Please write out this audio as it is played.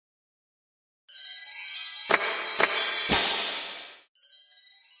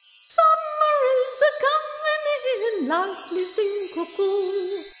lovely sing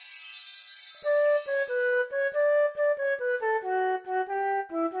cuckoo.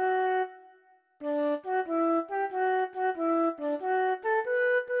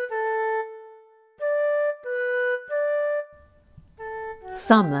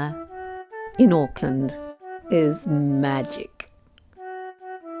 Summer in Auckland is magic.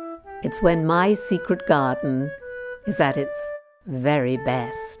 It's when my secret garden is at its very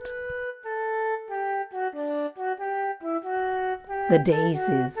best. The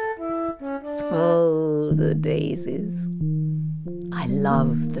daisies. Oh, the daisies. I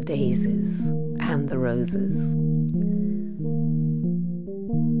love the daisies and the roses.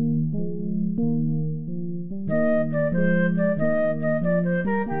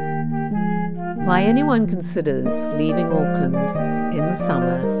 Why anyone considers leaving Auckland in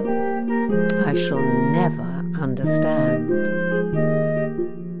summer, I shall never understand.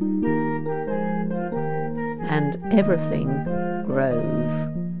 And everything grows.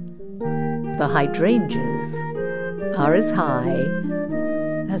 The hydrangeas are as high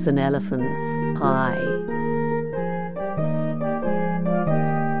as an elephant's eye.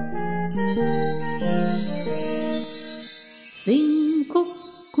 Sing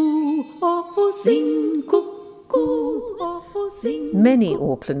cuckoo, oh sing cuckoo, oh sing. Many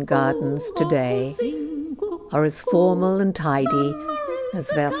Auckland gardens today are as formal and tidy as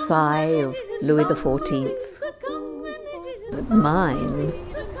Versailles of Louis XIV. But mine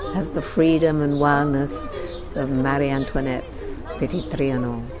has the freedom and wildness of Marie Antoinette's Petit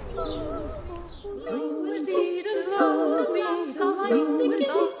Trianon.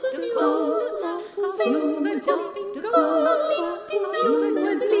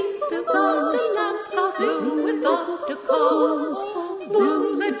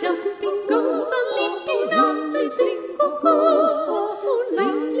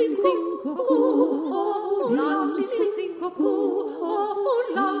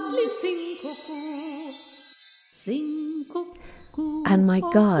 And my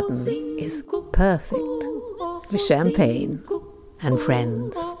garden is perfect for champagne and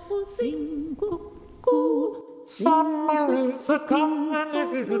friends. Summer is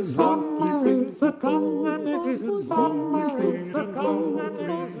a-comin', summer is a-comin', summer is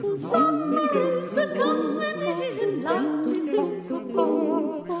a-comin', summer is a-comin', lovely things will go.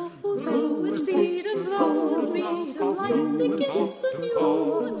 Sing with feet and lonely, like the kids of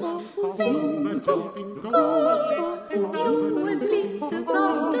yore. Sing with jumping girls, and sing with leap to